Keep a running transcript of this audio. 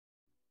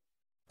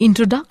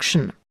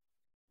Introduction.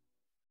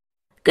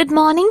 Good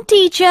morning,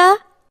 teacher.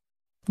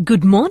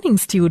 Good morning,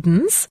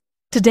 students.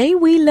 Today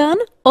we learn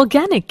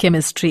organic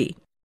chemistry.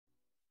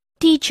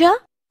 Teacher,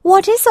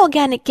 what is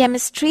organic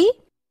chemistry?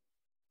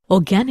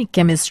 Organic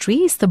chemistry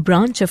is the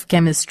branch of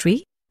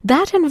chemistry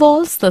that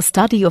involves the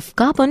study of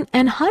carbon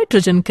and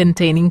hydrogen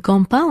containing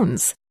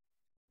compounds.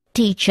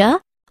 Teacher,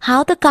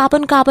 how the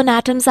carbon-carbon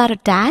atoms are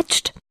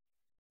attached?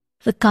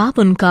 The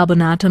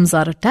carbon-carbon atoms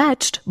are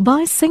attached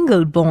by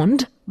single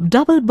bond,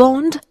 double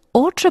bond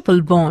or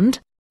triple bond,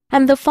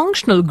 and the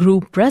functional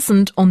group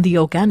present on the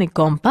organic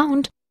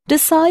compound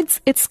decides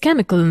its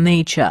chemical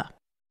nature.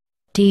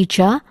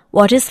 Teacher,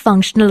 what is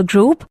functional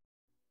group?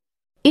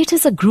 It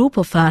is a group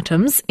of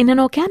atoms in an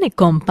organic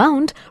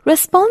compound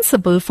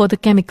responsible for the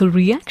chemical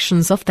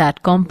reactions of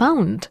that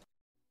compound.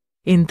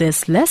 In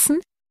this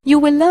lesson, you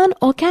will learn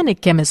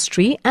organic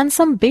chemistry and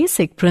some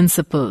basic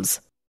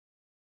principles.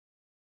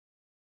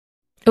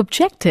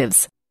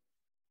 Objectives.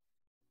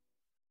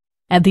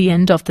 At the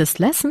end of this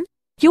lesson,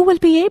 you will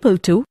be able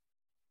to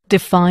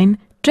define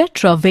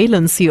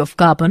tetravalency of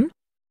carbon,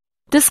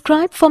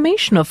 describe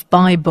formation of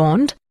pi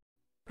bond,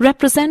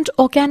 represent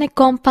organic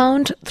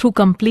compound through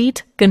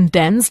complete,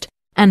 condensed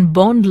and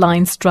bond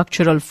line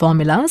structural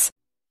formulas,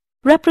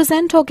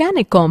 represent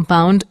organic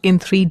compound in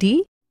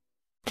 3D,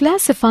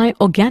 classify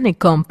organic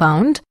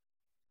compound,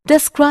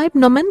 describe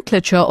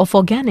nomenclature of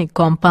organic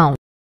compound.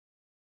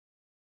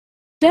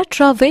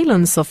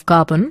 Tetravalence of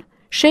carbon,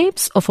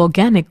 shapes of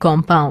organic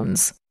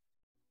compounds.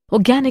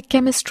 Organic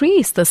chemistry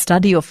is the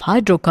study of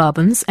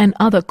hydrocarbons and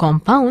other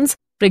compounds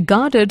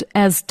regarded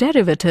as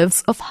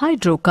derivatives of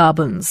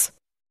hydrocarbons.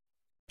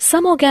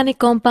 Some organic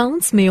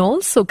compounds may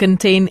also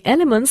contain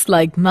elements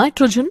like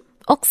nitrogen,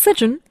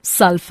 oxygen,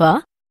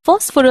 sulfur,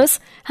 phosphorus,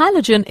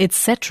 halogen,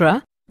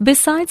 etc.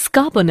 besides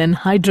carbon and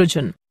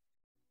hydrogen.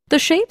 The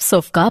shapes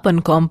of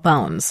carbon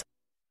compounds.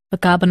 A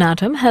carbon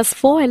atom has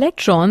 4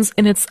 electrons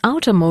in its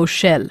outermost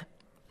shell,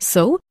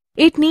 so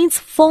it needs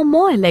 4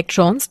 more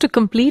electrons to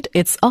complete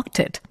its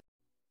octet.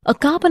 A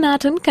carbon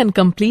atom can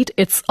complete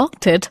its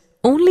octet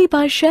only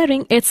by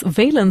sharing its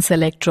valence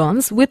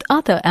electrons with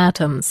other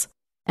atoms.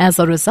 As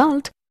a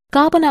result,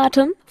 carbon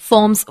atom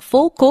forms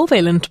 4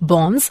 covalent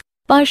bonds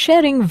by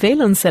sharing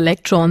valence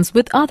electrons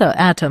with other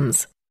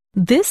atoms.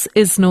 This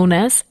is known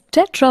as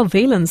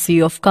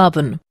tetravalency of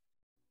carbon.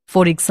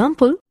 For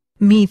example,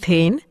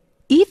 methane,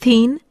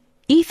 ethene,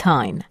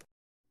 ethine.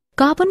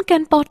 Carbon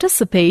can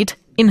participate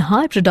in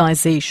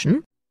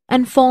hybridization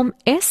and form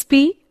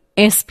sp,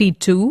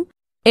 sp2,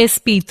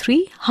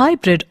 sp3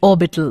 hybrid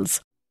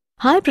orbitals.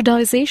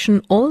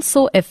 Hybridization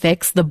also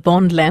affects the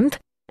bond length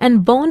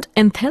and bond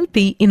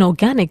enthalpy in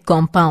organic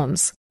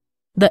compounds.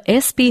 The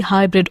sp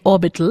hybrid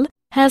orbital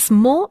has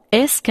more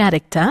s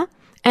character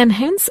and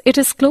hence it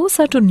is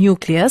closer to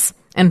nucleus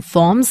and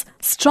forms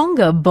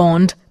stronger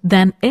bond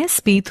than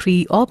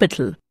sp3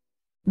 orbital.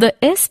 The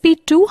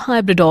sp2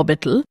 hybrid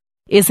orbital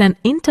is an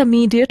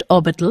intermediate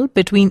orbital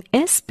between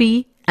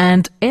sp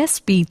and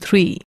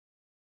sp3.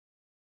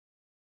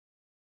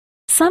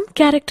 Some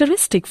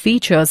characteristic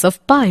features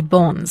of pi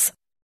bonds.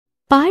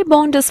 Pi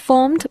bond is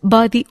formed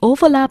by the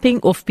overlapping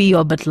of p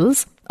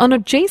orbitals on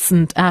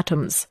adjacent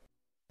atoms.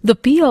 The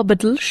p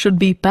orbital should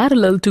be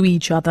parallel to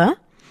each other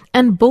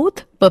and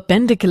both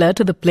perpendicular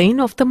to the plane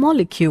of the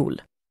molecule.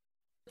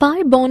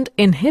 Pi bond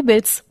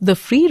inhibits the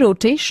free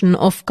rotation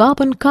of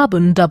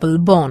carbon-carbon double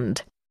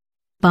bond.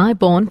 Pi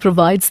bond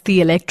provides the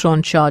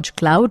electron charge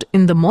cloud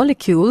in the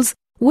molecules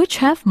which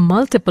have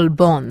multiple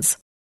bonds.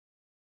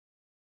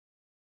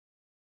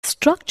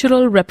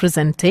 Structural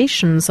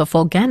representations of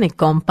organic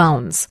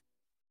compounds.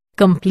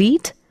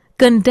 Complete,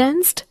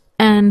 condensed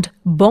and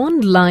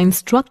bond line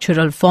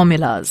structural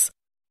formulas.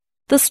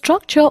 The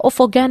structure of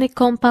organic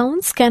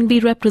compounds can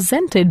be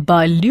represented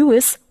by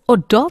Lewis or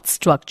dot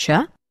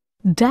structure,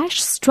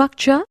 dash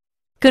structure,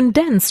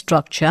 condensed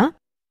structure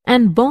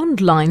and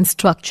bond line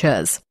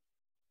structures.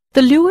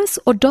 The Lewis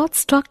or dot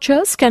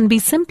structures can be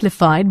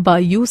simplified by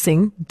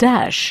using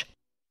dash.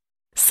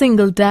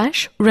 Single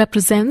dash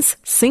represents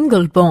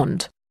single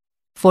bond.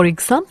 For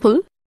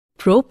example,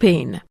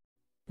 propane.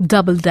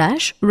 Double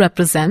dash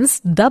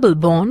represents double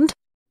bond.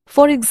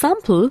 For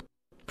example,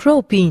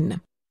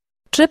 propene.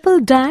 Triple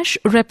dash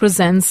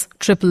represents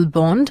triple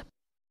bond.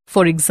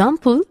 For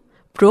example,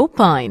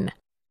 propyne.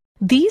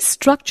 These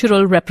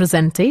structural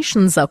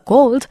representations are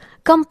called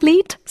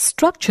complete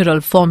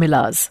structural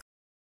formulas.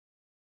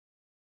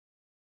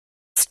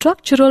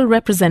 Structural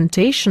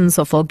representations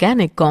of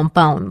organic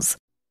compounds.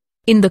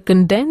 In the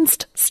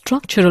condensed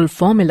structural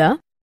formula,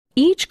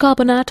 each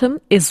carbon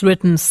atom is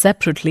written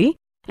separately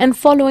and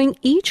following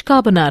each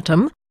carbon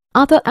atom,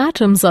 other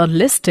atoms are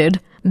listed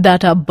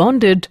that are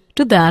bonded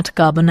to that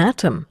carbon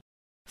atom.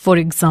 For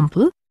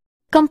example,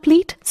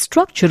 complete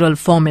structural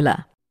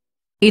formula.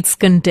 Its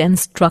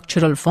condensed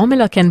structural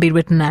formula can be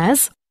written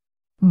as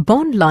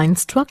bond line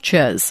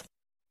structures.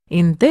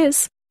 In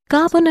this,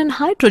 carbon and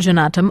hydrogen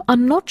atom are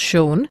not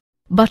shown,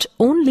 but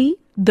only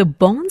the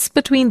bonds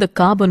between the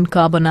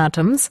carbon-carbon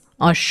atoms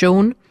are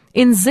shown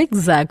in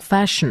zigzag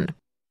fashion.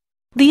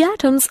 The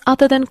atoms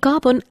other than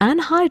carbon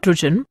and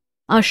hydrogen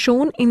are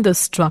shown in the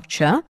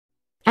structure,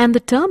 and the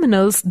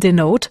terminals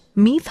denote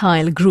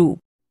methyl group.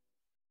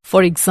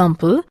 For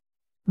example,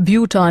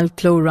 butyl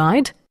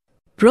chloride,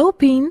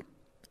 propene,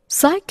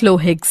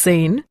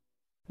 cyclohexane,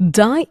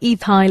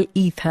 diethyl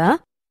ether,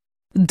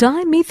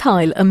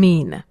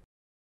 dimethylamine.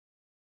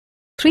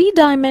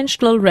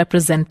 Three-dimensional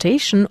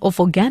representation of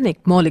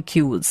organic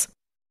molecules.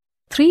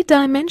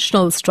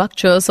 Three-dimensional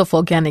structures of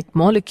organic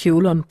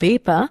molecule on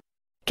paper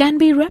can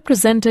be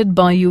represented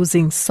by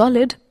using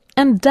solid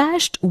and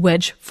dashed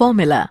wedge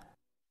formula.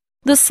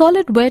 The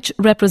solid wedge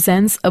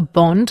represents a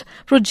bond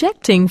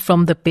projecting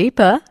from the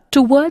paper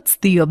towards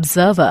the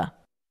observer.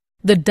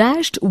 The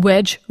dashed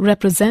wedge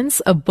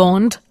represents a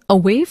bond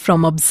away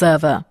from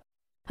observer.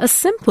 A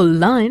simple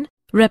line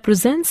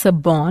represents a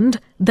bond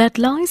that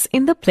lies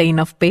in the plane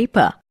of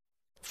paper.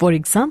 For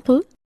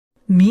example,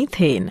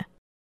 methane.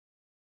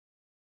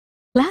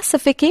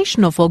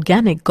 Classification of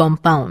organic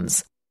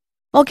compounds.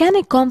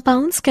 Organic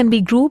compounds can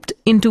be grouped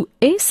into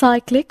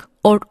acyclic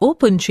or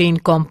open-chain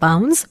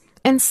compounds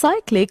and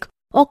cyclic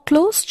or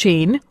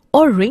closed-chain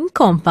or ring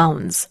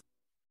compounds.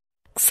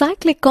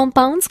 Cyclic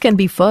compounds can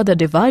be further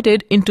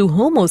divided into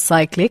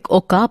homocyclic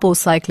or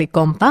carbocyclic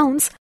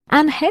compounds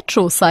and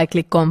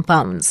heterocyclic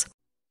compounds.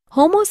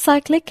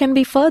 Homocyclic can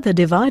be further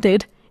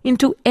divided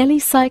into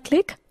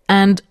alicyclic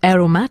and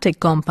aromatic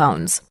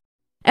compounds.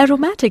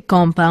 Aromatic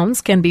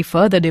compounds can be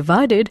further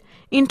divided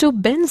into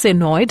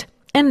benzenoid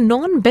and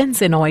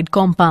non-benzenoid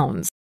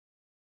compounds.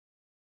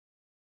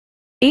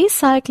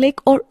 Acyclic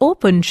or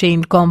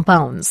open-chain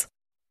compounds.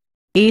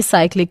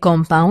 Acyclic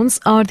compounds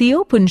are the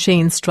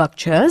open-chain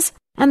structures,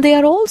 and they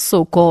are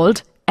also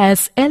called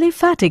as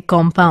aliphatic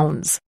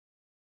compounds.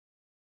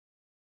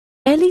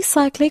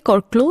 Alicyclic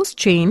or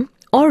closed-chain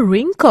or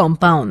ring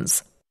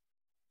compounds.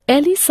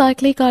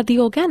 Alicyclic are the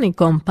organic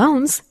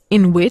compounds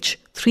in which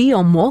 3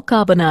 or more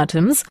carbon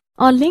atoms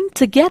are linked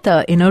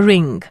together in a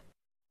ring.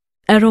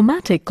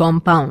 Aromatic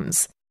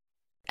compounds.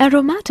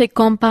 Aromatic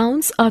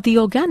compounds are the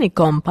organic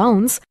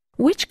compounds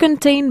which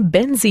contain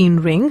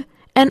benzene ring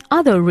and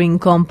other ring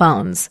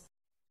compounds.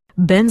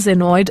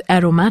 Benzenoid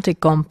aromatic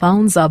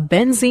compounds are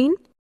benzene,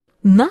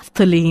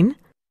 naphthalene,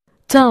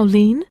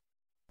 toluene,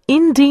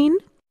 indene,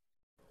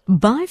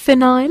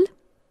 biphenyl,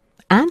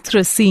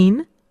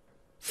 anthracene,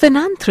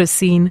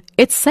 phenanthracene,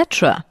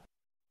 etc.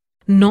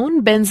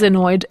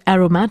 Non-benzenoid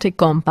aromatic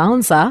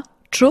compounds are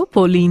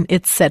tropylene,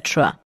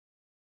 etc.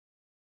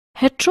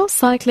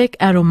 Heterocyclic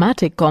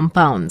aromatic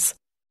compounds.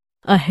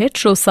 A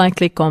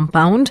heterocyclic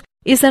compound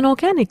is an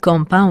organic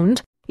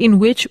compound in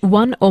which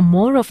one or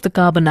more of the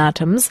carbon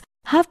atoms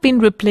have been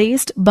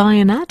replaced by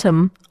an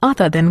atom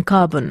other than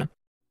carbon.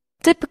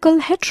 Typical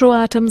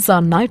heteroatoms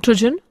are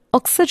nitrogen,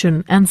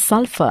 oxygen and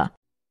sulfur.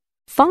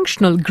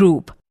 Functional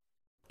group.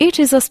 It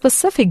is a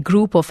specific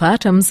group of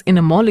atoms in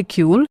a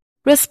molecule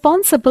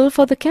responsible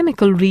for the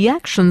chemical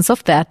reactions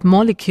of that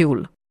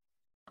molecule.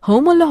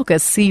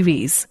 Homologous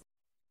series.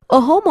 A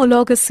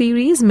homologous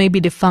series may be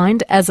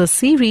defined as a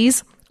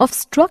series of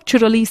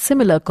structurally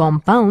similar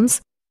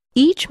compounds,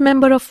 each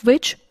member of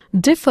which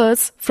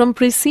differs from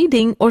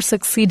preceding or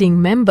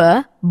succeeding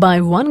member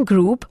by one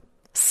group,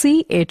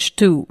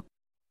 CH2.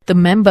 The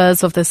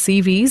members of the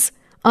series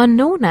are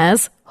known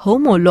as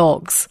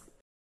homologs.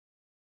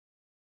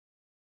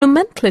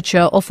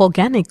 Nomenclature of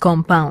organic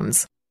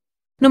compounds.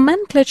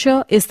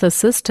 Nomenclature is the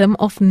system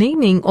of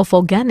naming of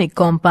organic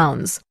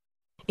compounds.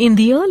 In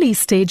the early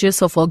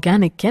stages of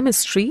organic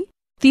chemistry,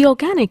 the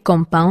organic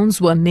compounds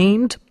were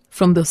named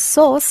from the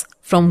source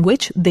from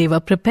which they were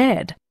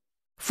prepared.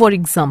 For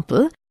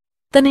example,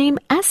 the name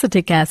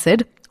acetic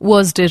acid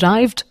was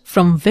derived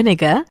from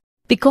vinegar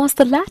because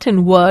the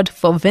Latin word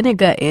for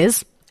vinegar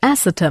is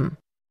acetum.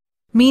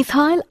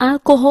 Methyl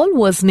alcohol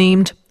was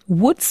named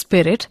wood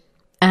spirit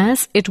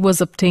as it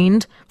was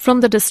obtained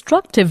from the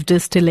destructive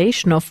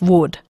distillation of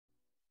wood.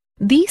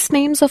 These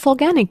names of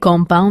organic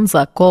compounds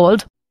are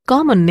called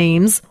common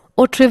names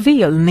or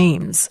trivial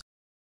names.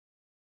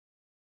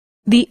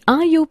 The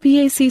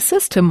IUPAC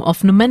system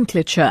of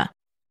nomenclature.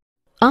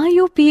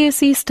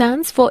 IUPAC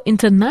stands for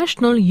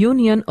International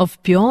Union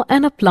of Pure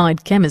and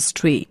Applied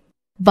Chemistry.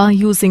 By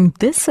using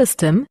this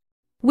system,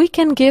 we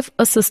can give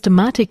a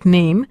systematic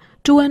name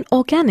to an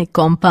organic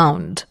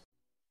compound.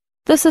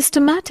 The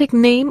systematic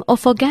name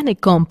of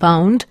organic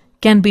compound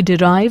can be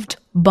derived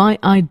by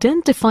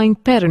identifying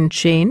parent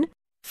chain,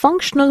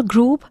 functional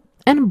group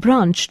and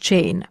branch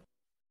chain.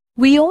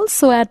 We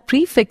also add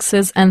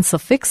prefixes and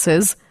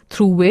suffixes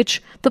through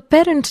which the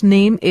parent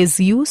name is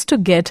used to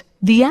get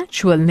the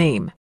actual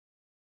name.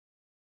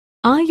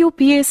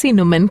 IUPAC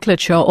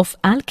nomenclature of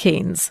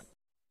alkanes.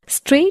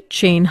 Straight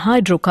chain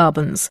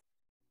hydrocarbons.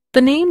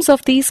 The names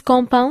of these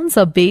compounds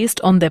are based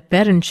on their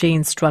parent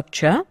chain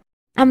structure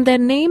and their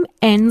name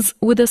ends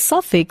with a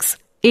suffix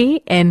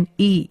ANE.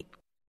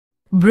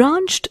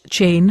 Branched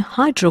chain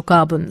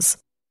hydrocarbons.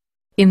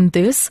 In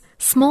this,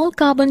 small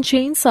carbon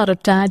chains are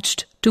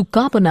attached to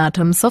carbon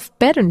atoms of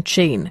parent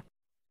chain.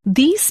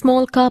 These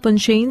small carbon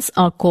chains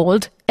are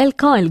called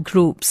alkyl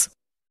groups.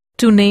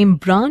 To name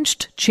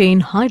branched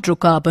chain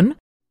hydrocarbon,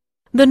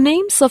 The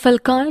names of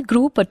alkyl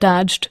group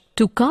attached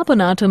to carbon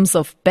atoms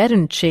of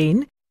parent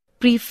chain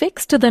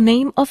prefix to the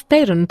name of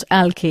parent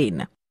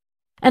alkane.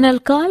 An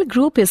alkyl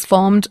group is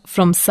formed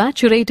from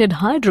saturated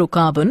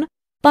hydrocarbon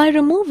by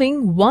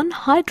removing one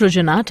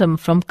hydrogen atom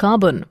from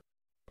carbon.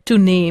 To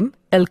name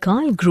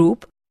alkyl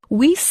group,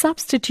 we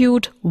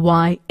substitute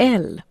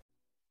YL.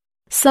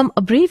 Some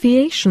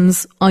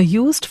abbreviations are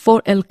used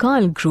for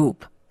alkyl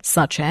group,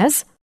 such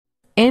as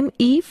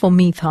Me for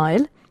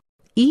methyl,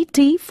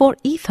 Et for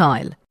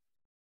ethyl.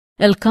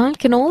 Alkyl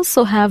can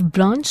also have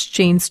branched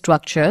chain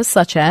structures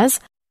such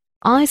as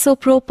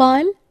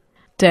isopropyl,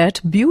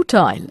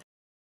 tet-butyl.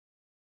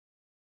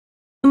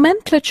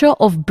 Nomenclature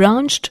of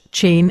branched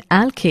chain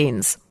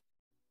alkanes.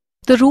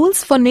 The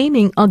rules for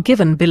naming are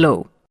given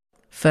below.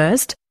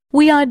 First,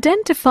 we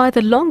identify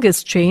the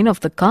longest chain of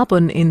the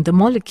carbon in the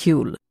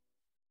molecule.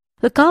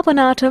 The carbon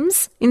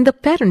atoms in the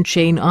parent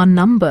chain are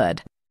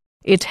numbered.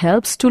 It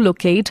helps to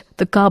locate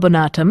the carbon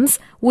atoms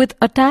with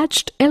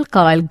attached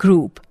alkyl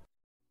group.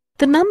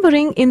 The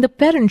numbering in the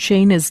parent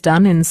chain is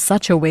done in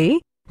such a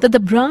way that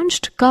the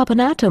branched carbon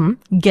atom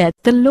gets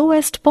the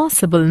lowest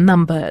possible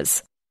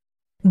numbers.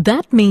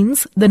 That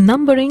means the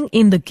numbering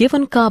in the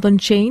given carbon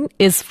chain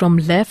is from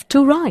left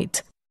to right.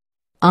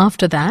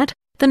 After that,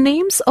 the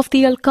names of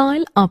the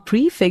alkyl are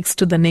prefixed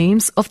to the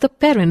names of the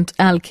parent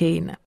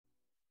alkane.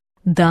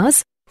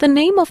 Thus, the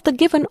name of the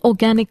given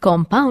organic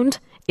compound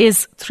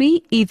is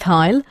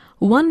 3-ethyl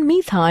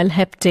 1-methyl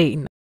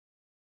heptane.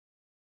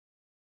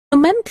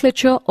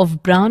 Nomenclature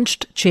of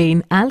branched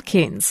chain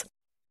alkanes.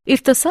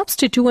 If the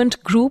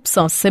substituent groups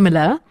are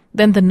similar,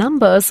 then the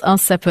numbers are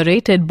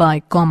separated by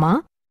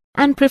comma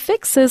and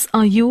prefixes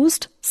are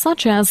used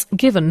such as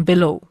given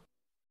below.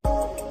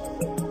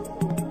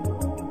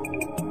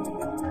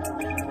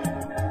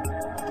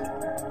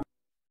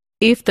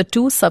 If the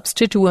two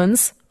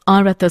substituents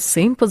are at the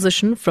same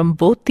position from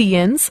both the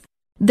ends,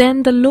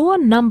 then the lower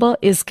number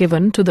is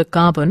given to the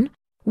carbon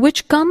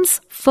which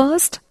comes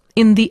first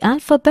in the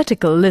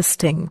alphabetical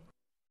listing.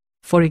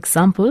 For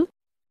example,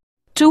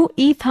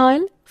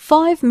 2-ethyl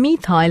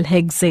 5-methyl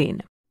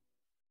hexane.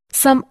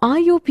 Some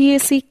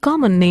IUPAC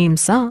common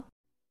names are: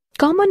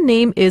 common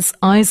name is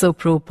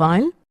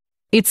isopropyl,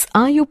 its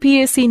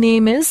IUPAC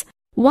name is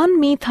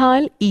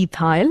 1-methyl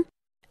ethyl,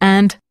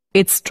 and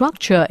its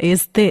structure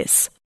is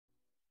this.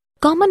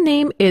 Common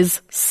name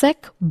is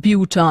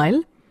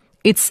sec-butyl,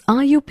 its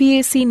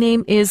IUPAC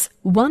name is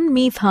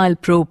 1-methyl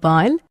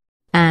propyl,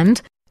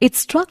 and its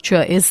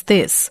structure is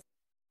this.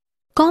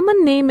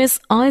 Common name is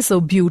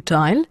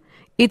isobutyl,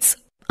 its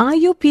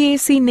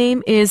IUPAC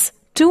name is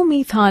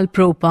 2-methyl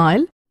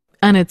propyl,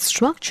 and its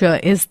structure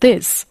is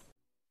this.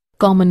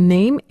 Common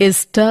name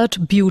is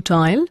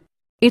tert-butyl,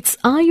 its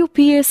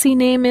IUPAC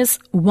name is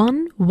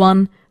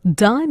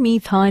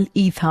 1,1-dimethyl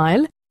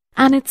ethyl,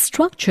 and its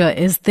structure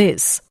is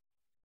this.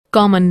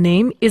 Common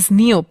name is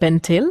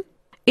neopentyl,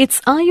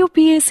 its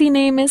IUPAC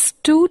name is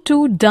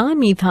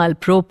 2,2-dimethyl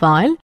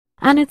propyl,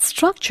 and its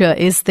structure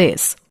is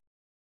this.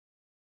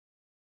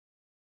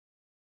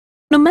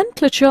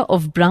 Nomenclature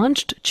of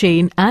branched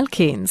chain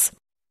alkanes.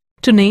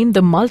 To name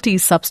the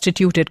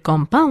multi-substituted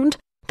compound,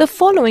 the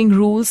following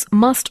rules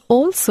must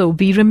also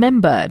be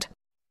remembered.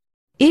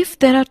 If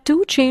there are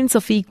two chains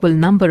of equal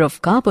number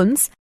of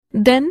carbons,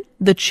 then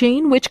the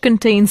chain which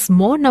contains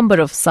more number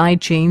of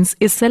side chains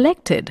is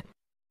selected.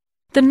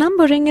 The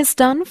numbering is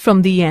done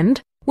from the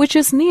end which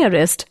is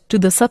nearest to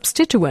the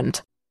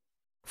substituent.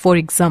 For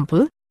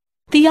example,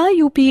 the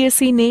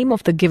IUPAC name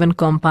of the given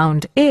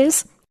compound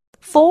is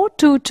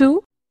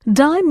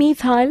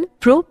 4,2,2-dimethyl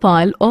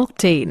propyl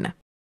octane.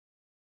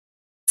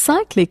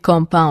 Cyclic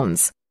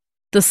compounds.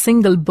 The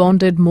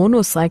single-bonded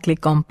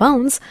monocyclic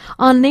compounds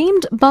are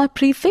named by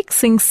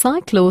prefixing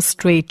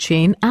cyclo-straight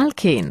chain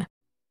alkane.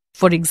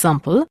 For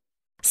example,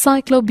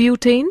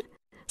 cyclobutane,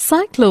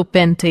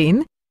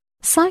 cyclopentane,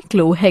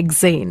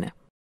 cyclohexane.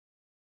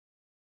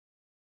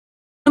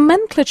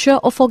 Nomenclature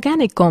of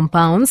organic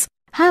compounds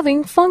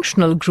having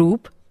functional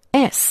group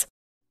S.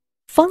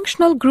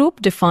 Functional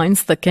group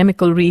defines the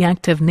chemical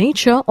reactive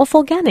nature of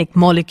organic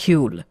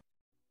molecule.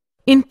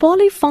 In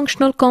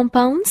polyfunctional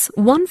compounds,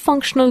 one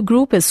functional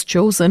group is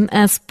chosen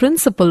as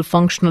principal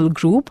functional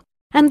group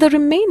and the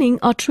remaining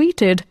are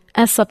treated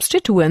as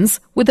substituents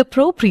with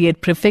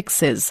appropriate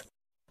prefixes.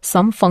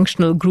 Some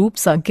functional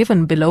groups are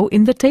given below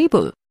in the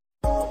table.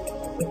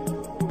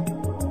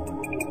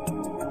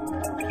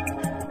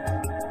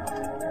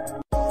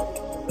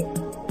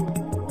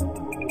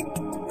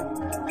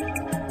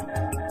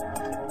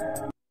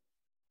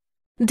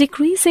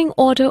 Decreasing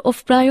order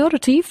of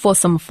priority for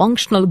some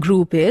functional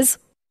group is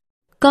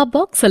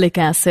carboxylic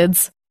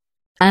acids,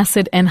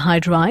 acid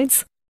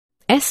anhydrides,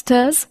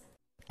 esters,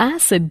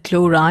 acid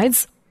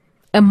chlorides,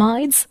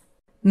 amides,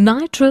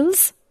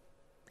 nitriles,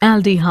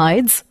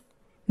 aldehydes,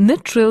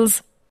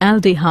 nitriles,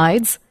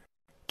 aldehydes,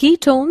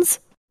 ketones,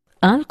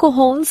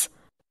 alcohols,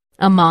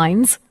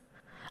 amines,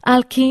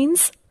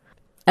 alkenes,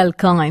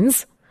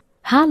 alkynes,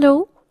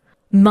 halo,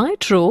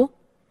 nitro,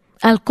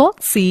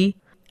 alkoxy,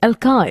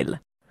 alkyl.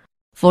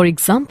 For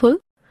example,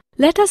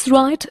 let us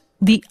write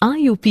the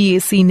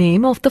IUPAC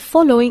name of the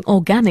following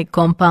organic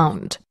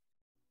compound.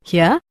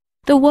 Here,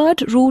 the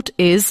word root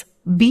is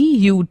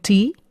BUT,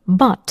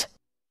 but,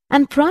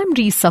 and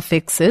primary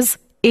suffix is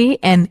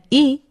ANE,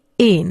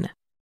 ane.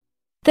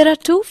 There are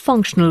two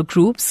functional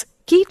groups,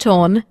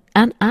 ketone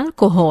and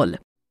alcohol.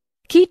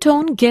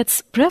 Ketone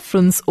gets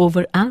preference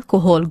over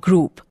alcohol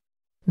group.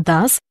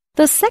 Thus,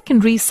 the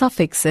secondary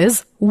suffix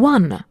is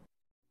 1.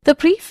 The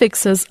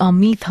prefixes are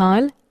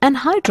methyl and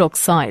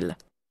hydroxyl.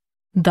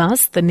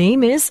 Thus, the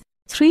name is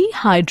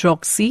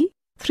 3-hydroxy,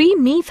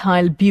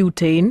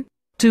 3-methyl-butane,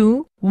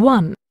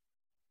 2,1.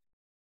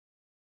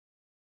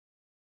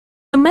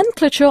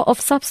 Nomenclature of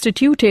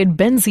substituted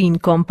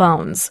benzene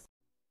compounds.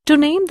 To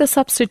name the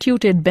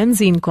substituted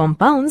benzene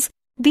compounds,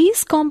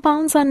 these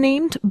compounds are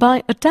named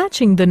by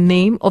attaching the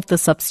name of the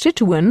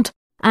substituent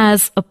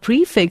as a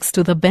prefix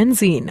to the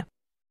benzene.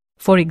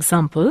 For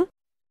example,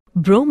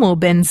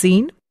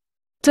 bromobenzene,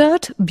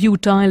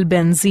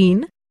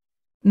 tert-butylbenzene,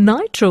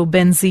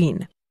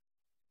 nitrobenzene.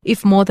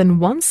 If more than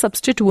one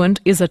substituent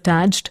is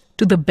attached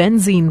to the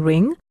benzene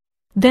ring,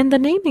 then the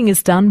naming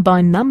is done by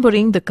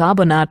numbering the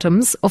carbon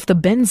atoms of the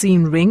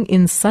benzene ring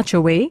in such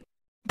a way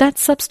that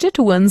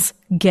substituents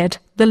get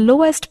the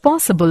lowest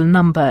possible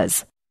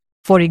numbers.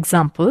 For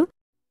example,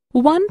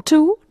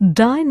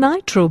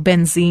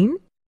 1,2-dinitrobenzene,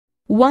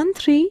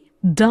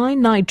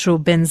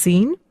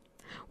 1,3-dinitrobenzene,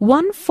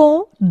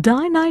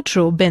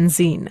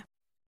 1,4-dinitrobenzene.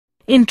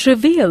 In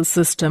trivial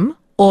system,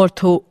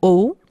 ortho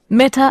O,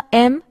 meta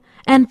M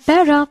and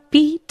para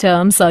P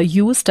terms are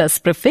used as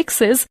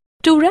prefixes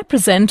to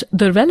represent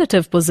the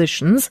relative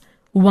positions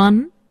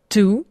 1,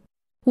 2,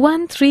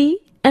 1, 3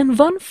 and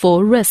 1,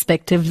 4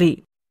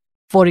 respectively.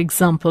 For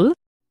example,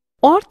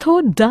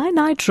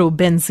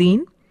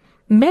 ortho-dinitrobenzene,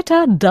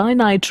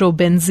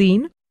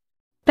 meta-dinitrobenzene,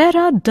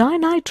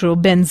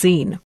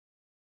 para-dinitrobenzene.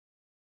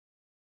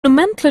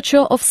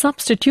 Nomenclature of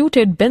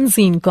substituted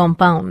benzene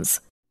compounds.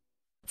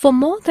 For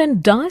more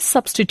than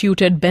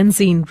di-substituted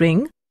benzene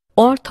ring,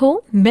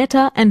 ortho,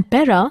 meta and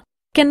para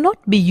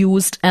cannot be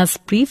used as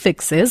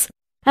prefixes,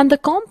 and the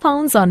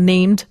compounds are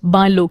named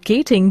by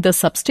locating the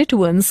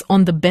substituents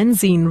on the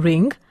benzene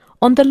ring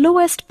on the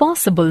lowest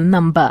possible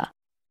number.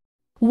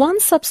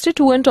 One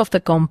substituent of the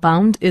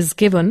compound is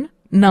given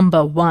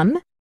number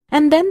 1,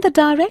 and then the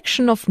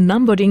direction of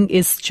numbering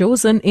is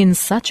chosen in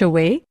such a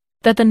way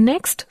that the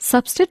next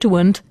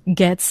substituent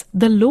gets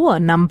the lower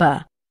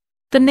number.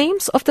 The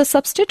names of the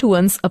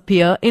substituents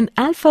appear in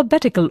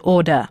alphabetical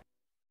order.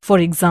 For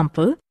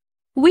example,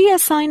 we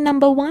assign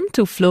number 1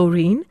 to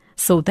fluorine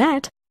so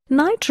that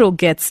nitro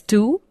gets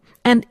 2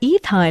 and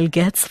ethyl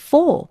gets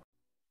 4.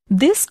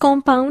 This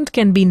compound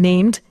can be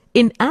named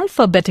in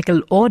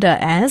alphabetical order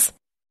as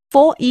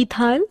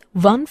 4-ethyl,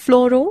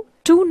 1-fluoro,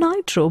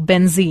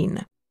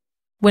 2-nitrobenzene.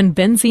 When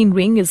benzene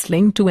ring is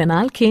linked to an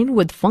alkane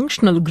with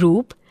functional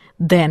group,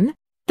 then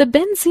the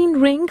benzene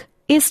ring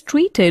is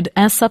treated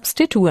as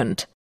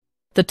substituent.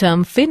 The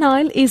term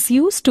phenyl is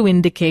used to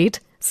indicate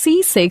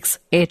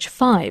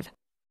C6H5.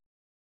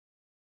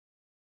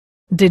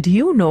 Did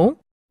you know?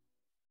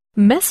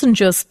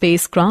 Messenger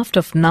spacecraft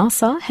of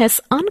NASA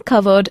has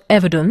uncovered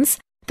evidence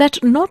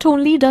that not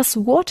only does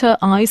water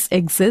ice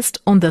exist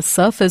on the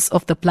surface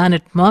of the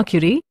planet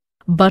Mercury,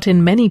 but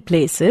in many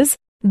places,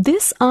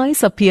 this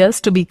ice appears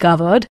to be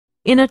covered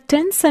in a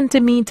 10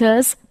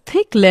 centimeters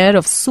thick layer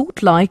of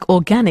soot-like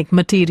organic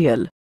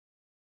material.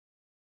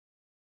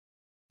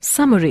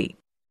 Summary.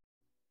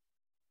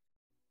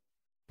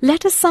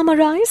 Let us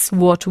summarize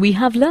what we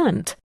have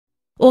learnt.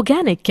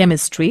 Organic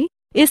chemistry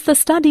is the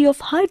study of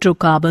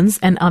hydrocarbons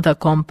and other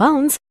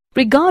compounds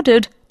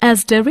regarded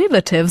as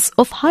derivatives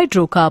of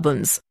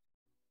hydrocarbons.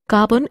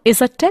 Carbon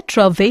is a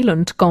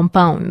tetravalent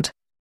compound.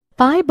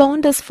 Pi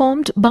bond is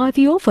formed by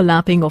the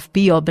overlapping of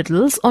p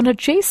orbitals on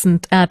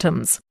adjacent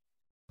atoms.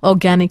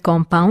 Organic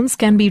compounds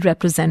can be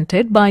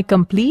represented by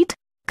complete,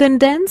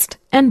 condensed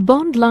and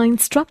bond-line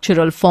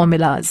structural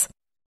formulas.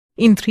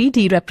 In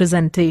 3D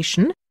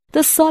representation,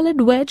 the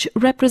solid wedge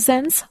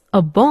represents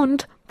a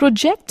bond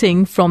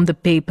projecting from the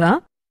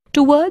paper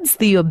towards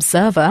the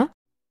observer,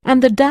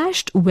 and the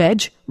dashed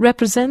wedge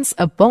represents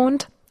a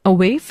bond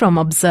away from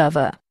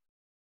observer.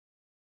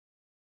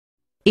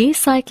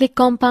 Acyclic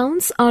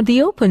compounds are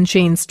the open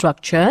chain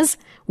structures,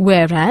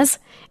 whereas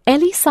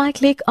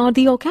alicyclic are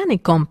the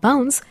organic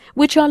compounds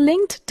which are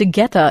linked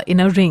together in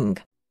a ring.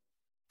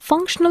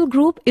 Functional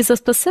group is a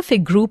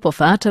specific group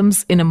of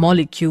atoms in a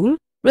molecule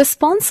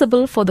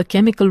responsible for the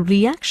chemical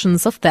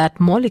reactions of that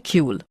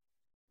molecule.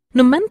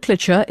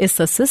 Nomenclature is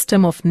the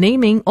system of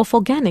naming of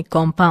organic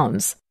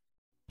compounds.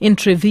 In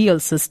trivial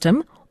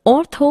system,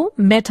 ortho,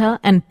 meta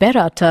and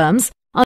para terms